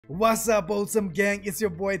What's up, wholesome gang? It's your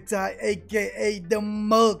boy Ty, aka the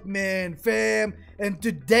Milkman fam, and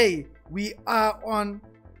today we are on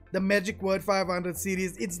the Magic Word 500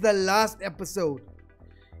 series. It's the last episode.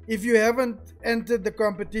 If you haven't entered the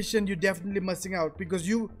competition, you're definitely missing out because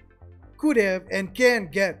you could have and can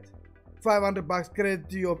get 500 bucks credit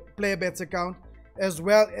to your PlayerBets account, as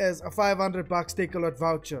well as a 500 bucks Takealot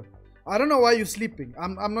Voucher. I don't know why you're sleeping.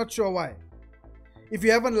 I'm not sure why. If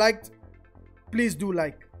you haven't liked, please do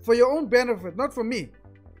like. For your own benefit, not for me.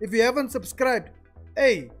 If you haven't subscribed,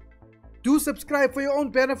 hey, do subscribe for your own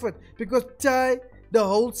benefit, because Ty, the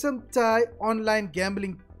Wholesome Ty online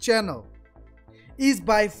gambling channel, is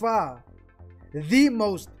by far the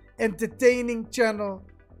most entertaining channel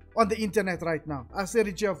on the internet right now. I said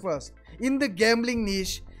it here first. In the gambling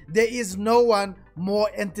niche, there is no one more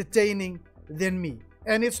entertaining than me.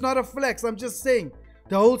 And it's not a flex, I'm just saying.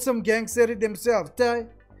 The Wholesome gang said it themselves. Ty,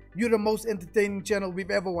 you're the most entertaining channel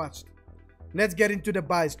we've ever watched. Let's get into the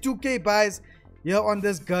buys. 2K buys here on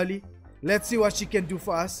this girlie. Let's see what she can do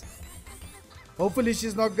for us. Hopefully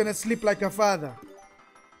she's not gonna sleep like her father.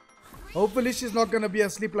 Hopefully she's not gonna be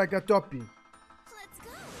asleep like a toppy.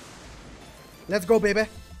 Let's go, baby.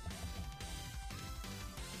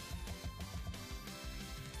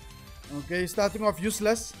 Okay, starting off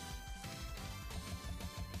useless.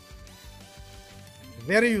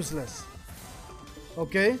 Very useless.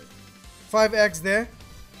 Okay, 5x there.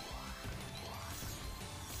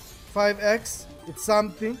 5x, it's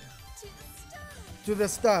something. To the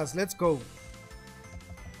stars, let's go.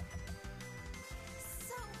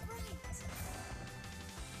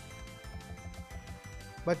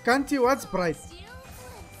 But Kanti, what's bright?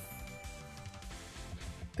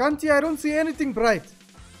 Kanti, I don't see anything bright.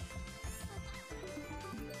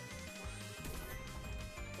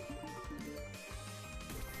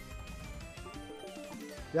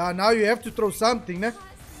 Yeah, now you have to throw something, ne?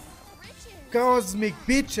 Cosmic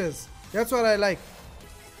bitches. That's what I like.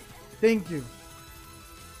 Thank you.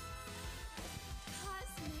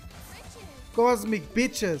 Cosmic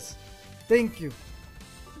bitches. Thank you.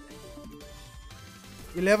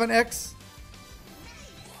 11x.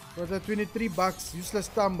 For the 23 bucks. Useless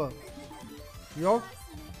tumble. Yo.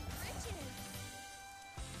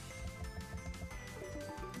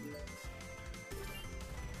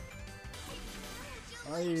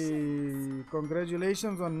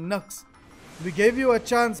 Congratulations on Nux. We gave you a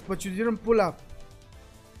chance, but you didn't pull up.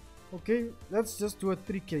 Okay, let's just do a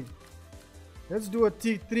 3k. Let's do a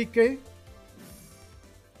 3k.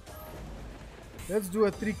 Let's do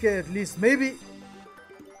a 3k at least. Maybe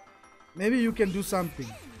you can do something.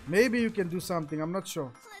 Maybe you can do something. I'm not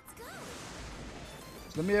sure.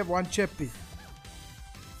 Let me have one Cheppy.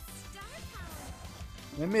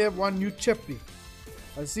 Let me have one new Cheppy.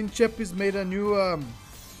 I've seen Cheppy's made a new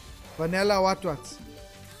vanilla what.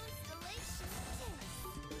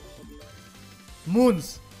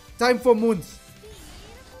 Moons. Time for moons.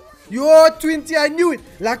 Yo, 20, I knew it.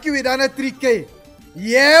 Lucky we done a 3k.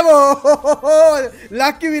 Yeah, bro.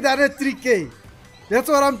 Lucky we done a 3k. That's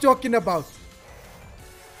what I'm talking about.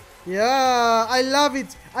 Yeah, I love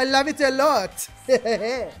it. I love it a lot.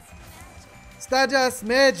 Stardust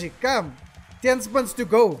Magic, come. 10 spins to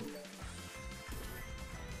go.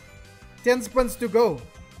 10 spins to go.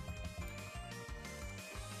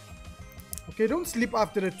 Okay, don't sleep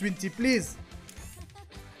after the 20, please.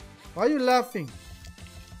 Why are you laughing?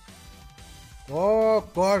 Oh,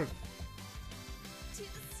 God.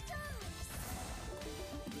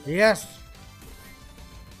 Yes.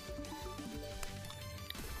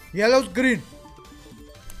 Yellow's green.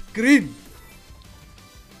 Green.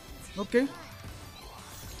 Okay.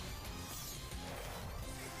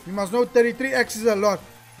 You must know 33x is a lot.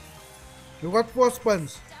 You got 4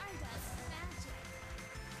 spins.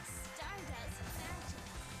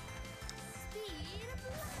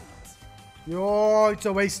 Yo, it's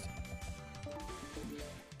a waste.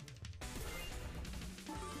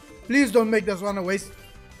 Please don't make this one a waste.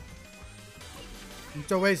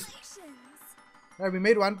 It's a waste. Alright, we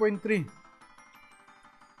made 1.3.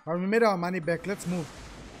 Alright, we made our money back. Let's move.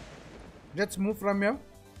 Let's move from here.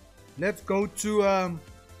 Let's go to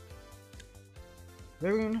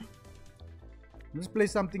let's play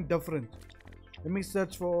something different. Let me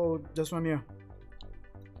search for this one here.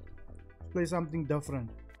 Let's play something different.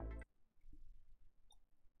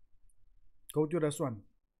 Go to this one.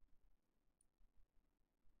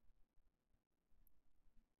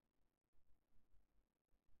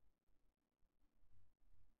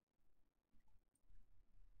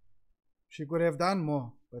 She could have done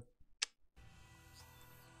more, but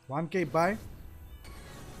 1k buy.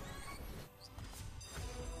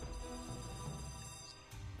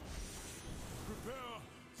 Prepare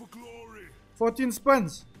for 14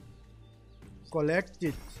 spins. Collect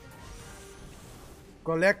it.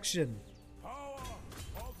 Collection.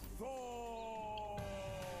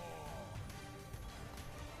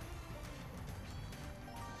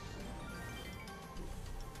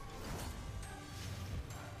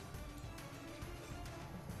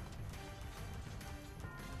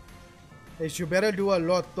 Hey, you better do a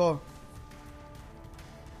lot though.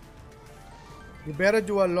 You better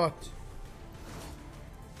do a lot.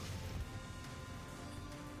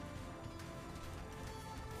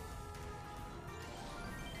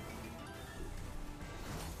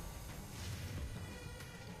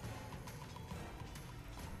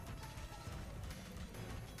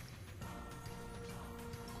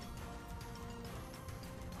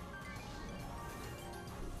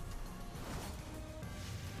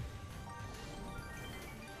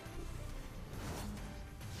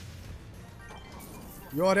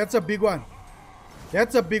 Yo, that's a big one.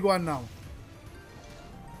 That's a big one now.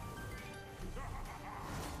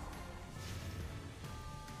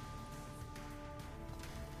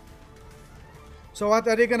 So what,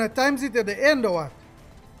 are they gonna times it at the end or what?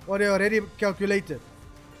 Or they already calculated?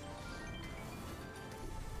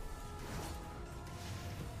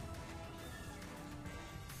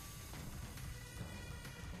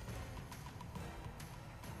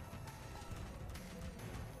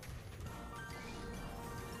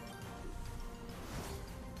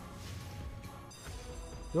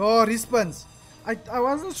 Oh, respawns. I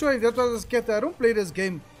wasn't sure if that was a scatter. I don't play this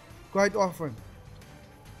game quite often.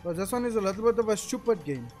 But this one is a little bit of a stupid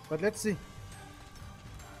game. But let's see.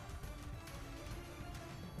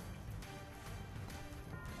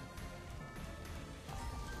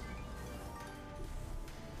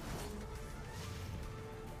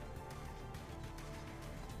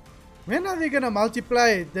 When are they gonna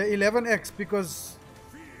multiply the 11x? Because...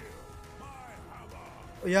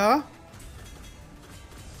 Yeah?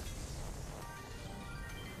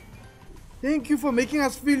 Thank you for making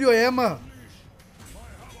us feel your hammer.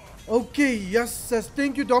 Okay, yes, yes.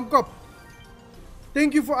 Thank you, Domkop.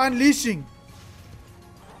 Thank you for unleashing.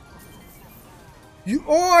 You.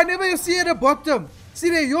 Oh, I never see at the bottom. See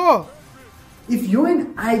there, yo. If you're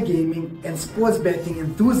an iGaming and sports betting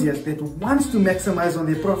enthusiast that wants to maximize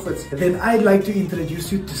on their profits, then I'd like to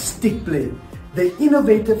introduce you to Stick Play, the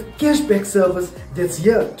innovative cashback service that's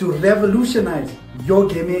here to revolutionize your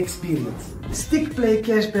gaming experience. Stick Play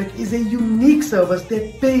Cashback is a unique service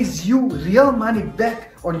that pays you real money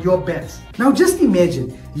back on your bets. Now just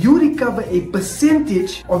imagine, you recover a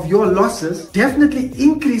percentage of your losses, definitely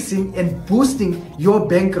increasing and boosting your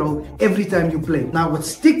bankroll every time you play. Now with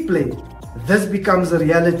Stick Play, this becomes a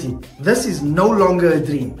reality. This is no longer a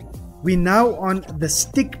dream. We're now on the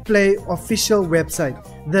Stick Play official website.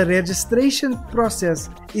 The registration process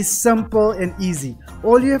is simple and easy.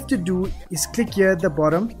 All you have to do is click here at the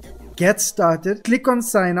bottom, get started, click on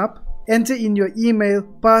sign up, enter in your email,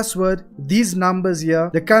 password, these numbers here,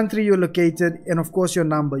 the country you're located, and of course your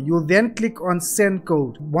number. You'll then click on send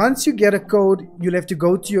code. Once you get a code, you'll have to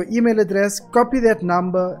go to your email address, copy that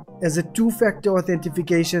number as a two-factor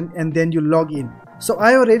authentication, and then you log in. So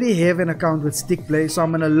I already have an account with Stick Play, so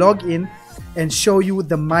I'm gonna log in and show you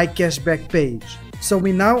the My Cashback page. So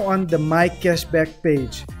we're now on the My Cashback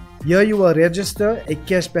page. Here you will register a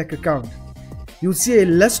cashback account. You'll see a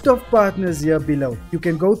list of partners here below. You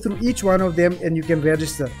can go through each one of them and you can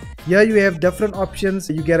register. Here you have different options.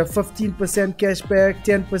 You get a 15% cashback,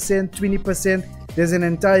 10%, 20%. There's an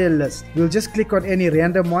entire list. We'll just click on any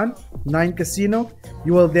random one, 9 Casino.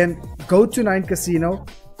 You will then go to 9 Casino,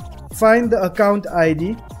 find the account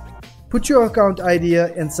ID, put your account ID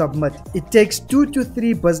here and submit. It takes 2 to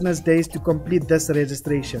 3 business days to complete this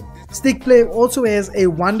registration. Stick Play also has a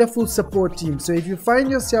wonderful support team. So if you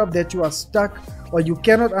find yourself that you are stuck or you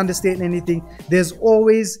cannot understand anything, there's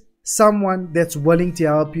always someone that's willing to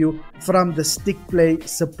help you from the Stick Play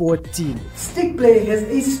support team. Stick Play has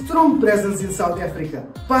a strong presence in South Africa,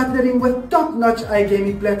 partnering with top-notch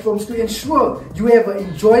iGaming platforms to ensure you have an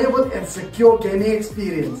enjoyable and secure gaming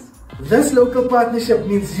experience. This local partnership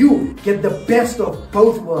means you get the best of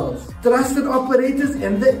both worlds. Trusted operators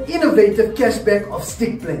and the innovative cashback of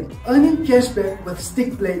Stick Play. Earning cashback with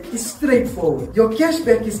Stick Play is straightforward. Your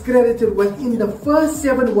cashback is credited within the first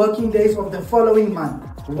 7 working days of the following month.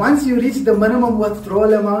 Once you reach the minimum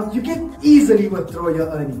withdrawal amount, you can easily withdraw your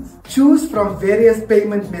earnings. Choose from various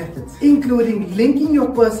payment methods, including linking your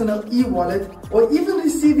personal e-wallet or even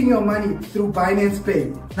receiving your money through Binance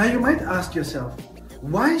Pay. Now you might ask yourself,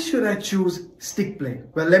 why should I choose Stick Play?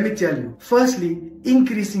 Well, let me tell you. Firstly,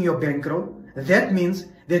 increasing your bankroll. That means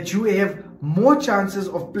that you have more chances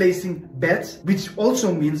of placing bets, which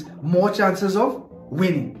also means more chances of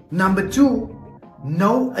winning. Number 2,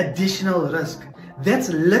 no additional risk. That's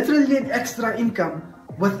literally an extra income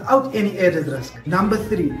without any added risk. Number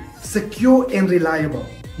 3, secure and reliable.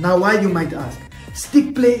 Now why, you might ask?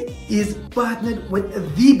 Stickplay is partnered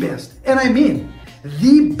with the best, and I mean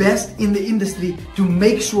the best in the industry, to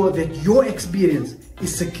make sure that your experience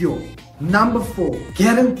is secure. Number 4,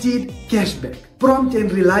 guaranteed cashback. Prompt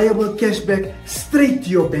and reliable cashback straight to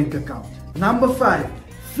your bank account. Number 5,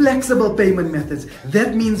 flexible payment methods.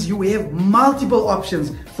 That means you have multiple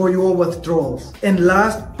options for your withdrawals. And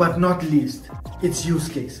last but not least, its use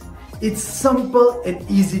case. It's simple and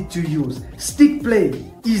easy to use.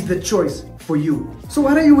 Stickplay is the choice for you. So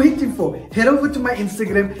what are you waiting for? Head over to my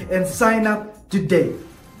Instagram and sign up today.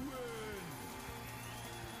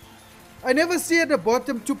 I never see at the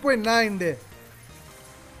bottom 2.9 there.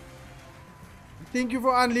 Thank you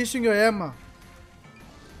for unleashing your hammer.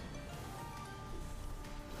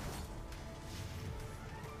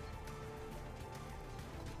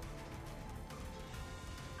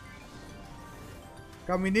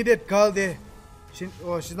 Come, we need that girl there.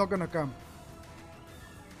 She's not gonna come.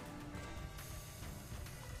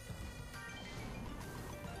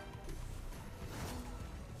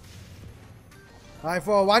 Alright,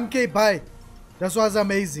 for a 1k buy, that was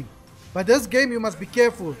amazing. But this game, you must be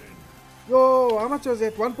careful. Yo, how much was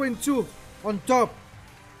it? 1.2 on top.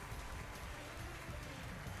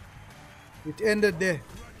 It ended there.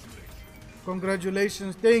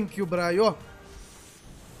 Congratulations. Thank you, Brayo.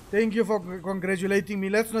 Thank you for congratulating me.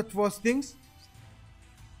 Let's not force things.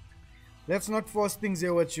 Let's not force things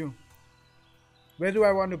here with you. Where do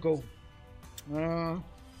I want to go?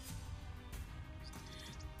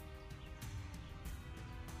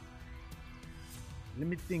 Let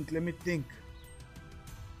me think.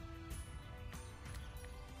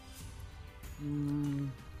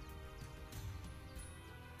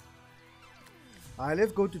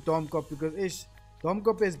 Let's go to Domkop, because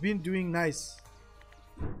Domkop has been doing nice.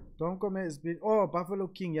 Domkop has been... Oh, Buffalo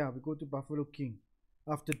King. Yeah, we go to Buffalo King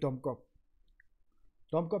after Domkop.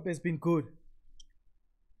 Domkop has been good.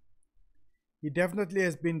 He definitely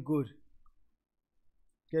has been good.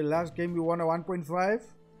 Okay, last game we won a 1.5.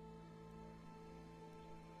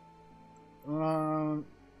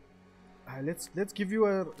 Let's give you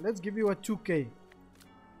a 2k.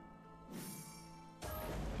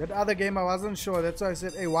 That other game I wasn't sure, that's why I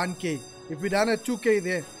said a 1k. If we done a 2k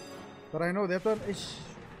there, but I know that one is...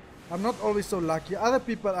 I'm not always so lucky. Other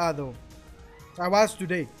people are though. I was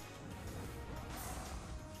today.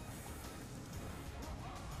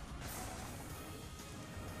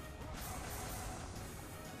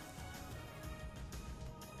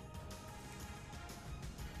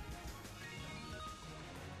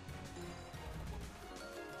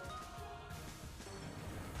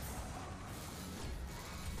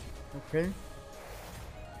 Okay.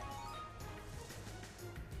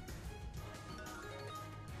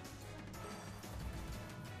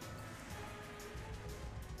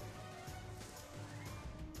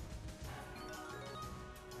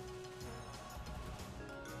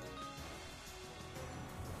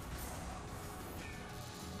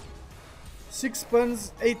 Six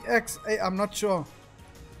spins, 8x, I'm not sure.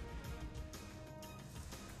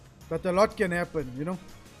 But a lot can happen, you know.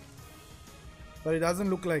 But it doesn't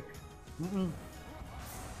look like.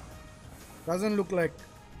 Doesn't look like.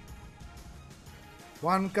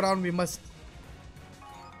 1 crown we must.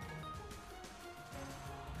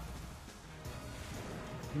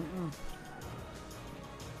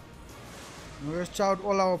 Let's shout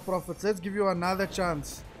all our profits. Let's give you another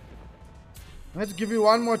chance. Let's give you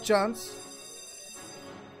one more chance.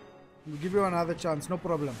 We'll give you another chance, no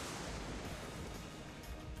problem.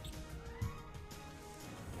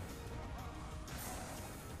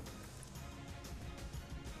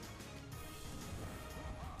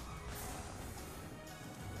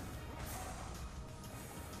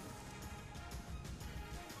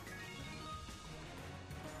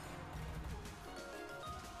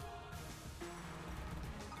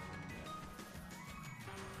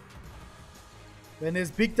 When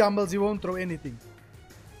there's big tumbles, he won't throw anything.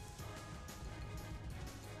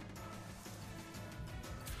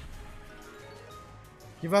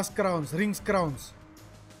 Give us crowns, rings, crowns.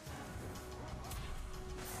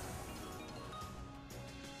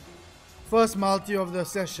 First multi of the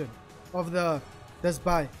session, of this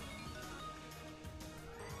buy.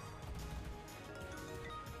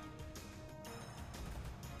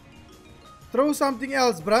 Throw something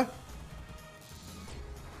else, bruh.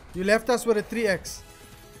 You left us with a 3x.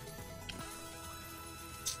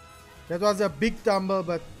 That was a big tumble,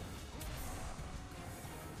 but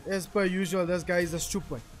as per usual, this guy is a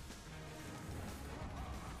stupid.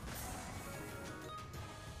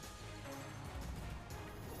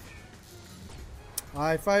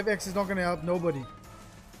 5x is not gonna help nobody.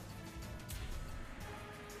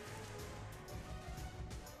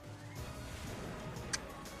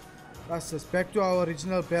 That's us back to our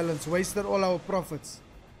original balance. Wasted all our profits.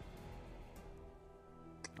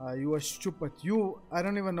 You are stupid. I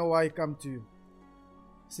don't even know why I come to you.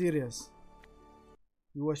 Serious.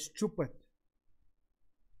 You are stupid.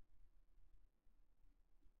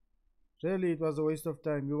 Really, it was a waste of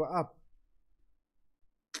time. You were up.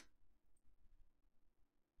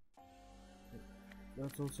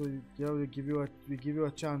 That's also, yeah, we give you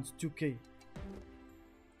a chance. 2k.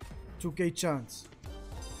 2k chance.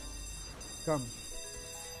 Come.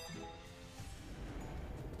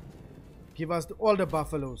 Give us all the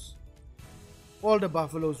buffaloes. All the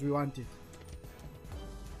buffaloes we wanted.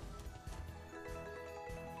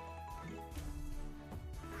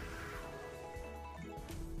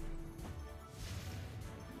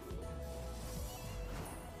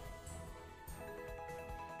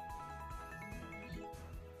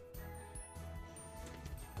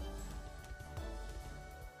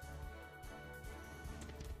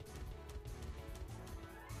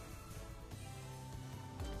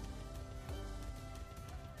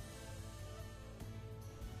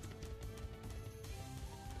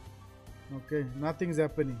 Okay, nothing's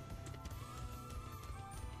happening.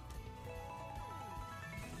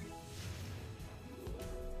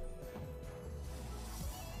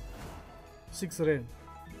 R6.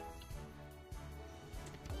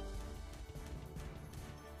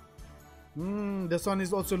 This one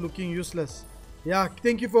is also looking useless. Yeah,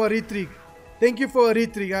 thank you for a retrig. Thank you for a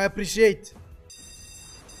retrig. I appreciate.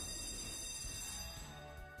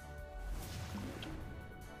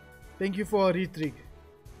 Thank you for a retrig.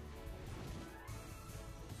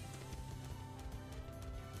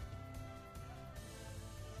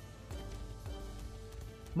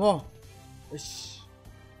 More. Ish.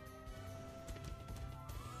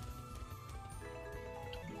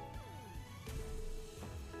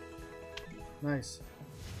 Nice.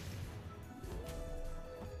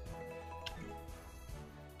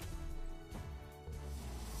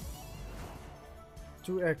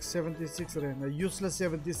 (2x) 76 rand. A useless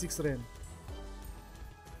 76 rand.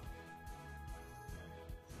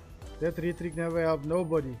 That retrig never helped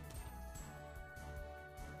nobody.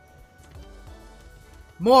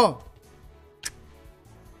 More.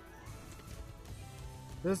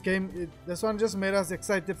 This one just made us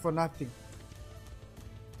excited for nothing.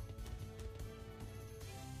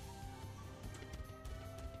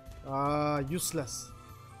 Useless.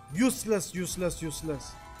 Useless, useless,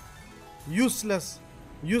 useless. Useless.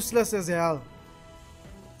 Useless as hell.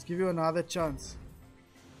 Let's give you another chance.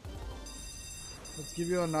 Let's give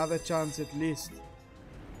you another chance at least.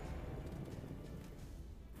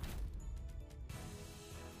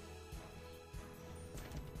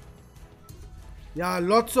 Yeah,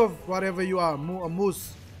 lots of whatever you are. A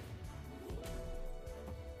moose.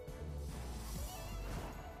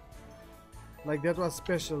 Like that was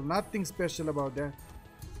special. Nothing special about that.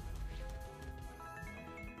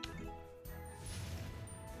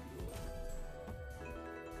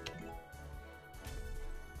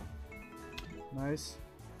 Nice.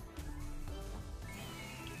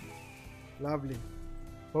 Lovely.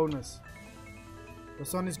 Bonus. The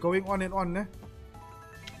sun is going on and on, eh?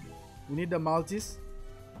 We need the multis.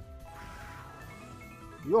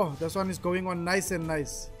 Yo, this one is going on nice and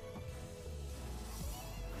nice.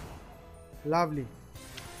 Lovely.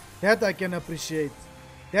 That I can appreciate.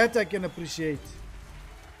 That I can appreciate.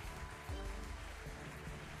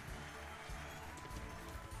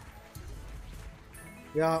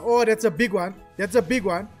 Yeah, oh, that's a big one. That's a big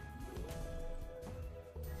one.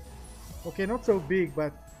 Okay, not so big,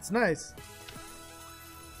 but it's nice.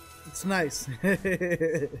 It's nice.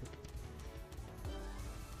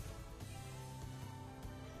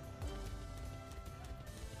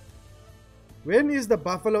 When is the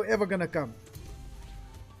buffalo ever gonna come?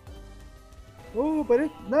 Oh,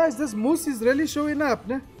 but nice. This moose is really showing up,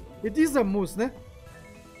 ne? It is a moose, ne?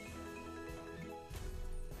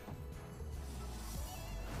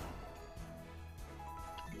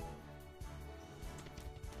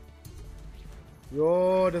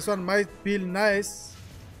 Yo, this one might feel nice,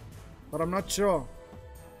 but I'm not sure.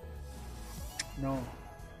 No.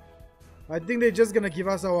 I think they're just gonna give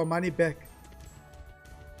us our money back.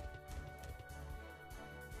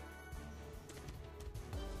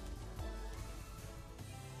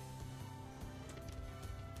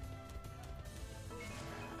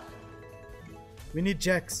 We need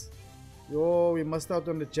jacks. Yo, we must out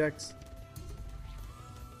on the jacks.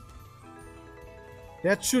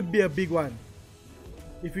 That should be a big one.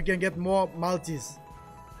 If we can get more multis.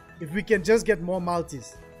 If we can just get more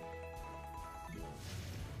multis.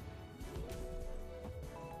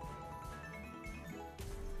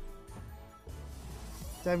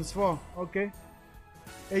 Times 4. Okay.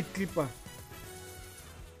 8 clipper.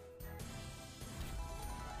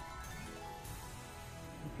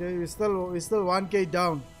 Okay, we're still 1k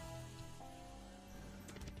down.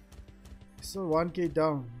 Still 1k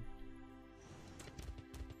down.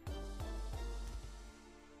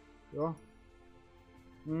 Yeah.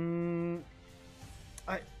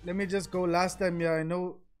 Let me just go last time. Yeah, I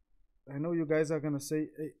know you guys are gonna say,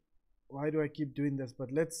 hey, why do I keep doing this?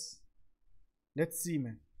 But let's see,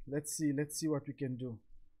 man. Let's see what we can do.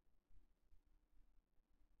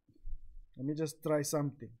 Let me just try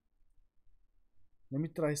something. Let me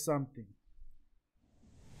try something.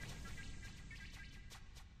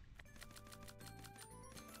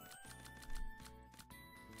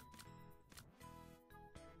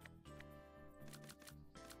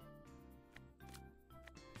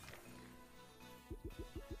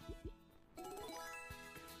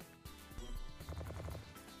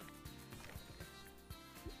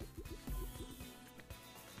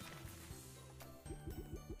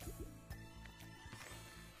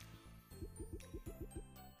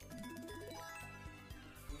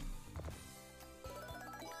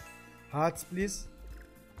 Hearts, please.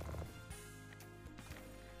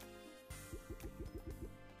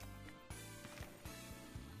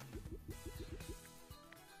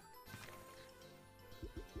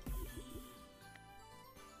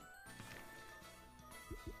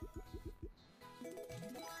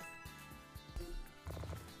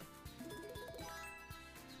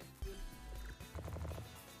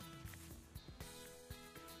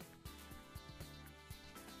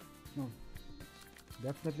 No.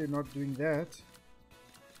 Definitely not doing that.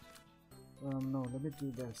 No, let me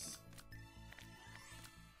do this.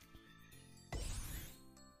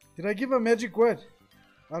 Did I give a magic word?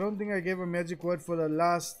 I don't think I gave a magic word for the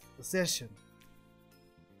last session.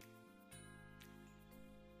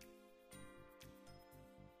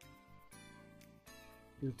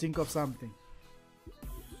 We'll think of something.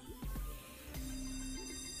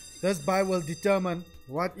 This buy will determine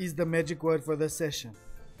what is the magic word for this session.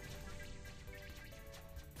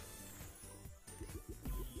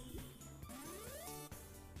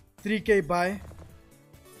 $3K buy.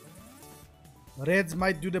 Reds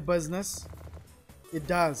might do the business. It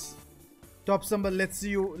does. Top symbol, let's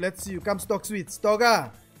see you. Let's see you. Come stock sweets.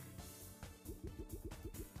 Stoga.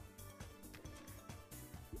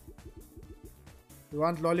 You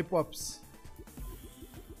want lollipops.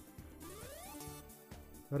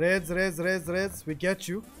 Reds, reds, reds, reds. We get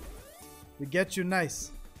you. We get you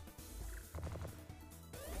nice.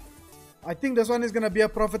 I think this one is going to be a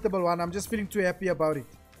profitable one. I'm just feeling too happy about it.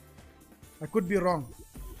 I could be wrong.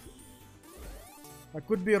 I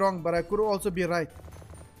could be wrong, but I could also be right.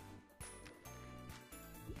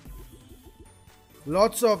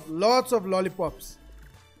 Lots of lollipops.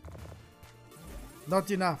 Not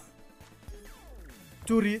enough.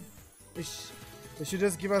 They should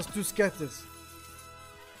just give us 2 scatters.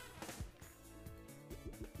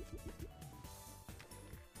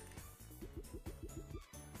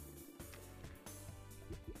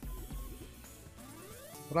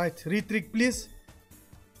 Right, retrick please.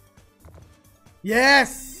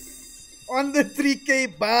 Yes! On the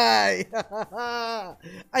 3K buy.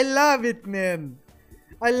 I love it, man.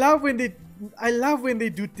 I love when they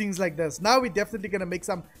do things like this. Now we're definitely gonna make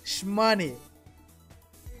some shmoney.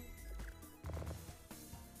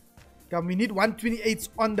 Come, we need 128s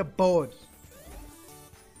on the board.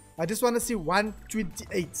 I just want to see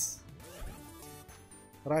 128s.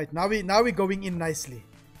 Right, now we're going in nicely.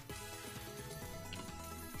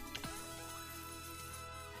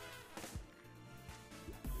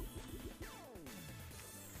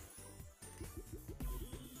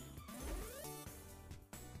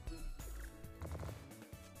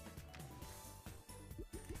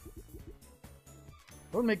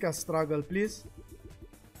 Don't make us struggle, please.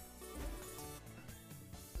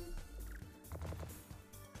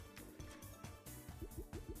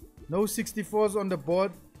 No 64s on the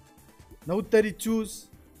board. No 32s.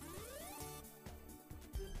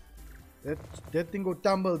 That thing go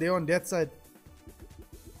tumble there on that side.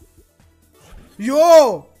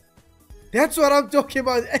 Yo! That's what I'm talking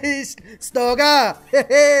about. Hey, Stoga!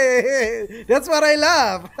 Hey, that's what I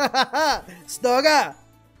love. Stoga!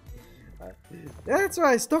 That's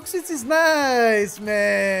why stock sits is nice,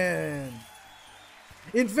 man.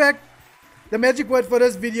 In fact, the magic word for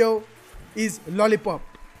this video is lollipop.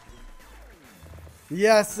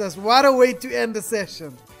 Yes, yes, what a way to end the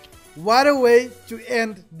session. What a way to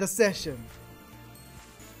end the session.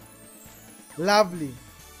 Lovely.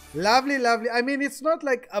 Lovely, lovely. I mean, it's not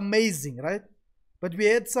like amazing, right? But we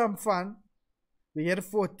had some fun. We had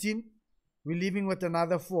 14. We're leaving with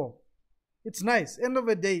another 4. It's nice. End of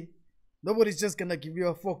the day, nobody's just gonna give you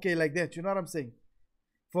a 4K like that. You know what I'm saying?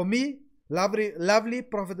 For me, lovely,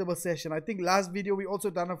 profitable session. I think last video we also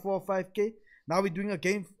done a 4 or 5K. Now we're doing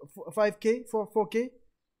again 5K for 4K.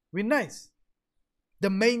 We're nice. The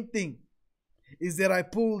main thing is that I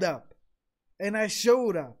pulled up and I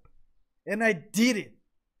showed up and I did it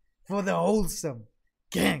for the wholesome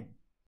gang.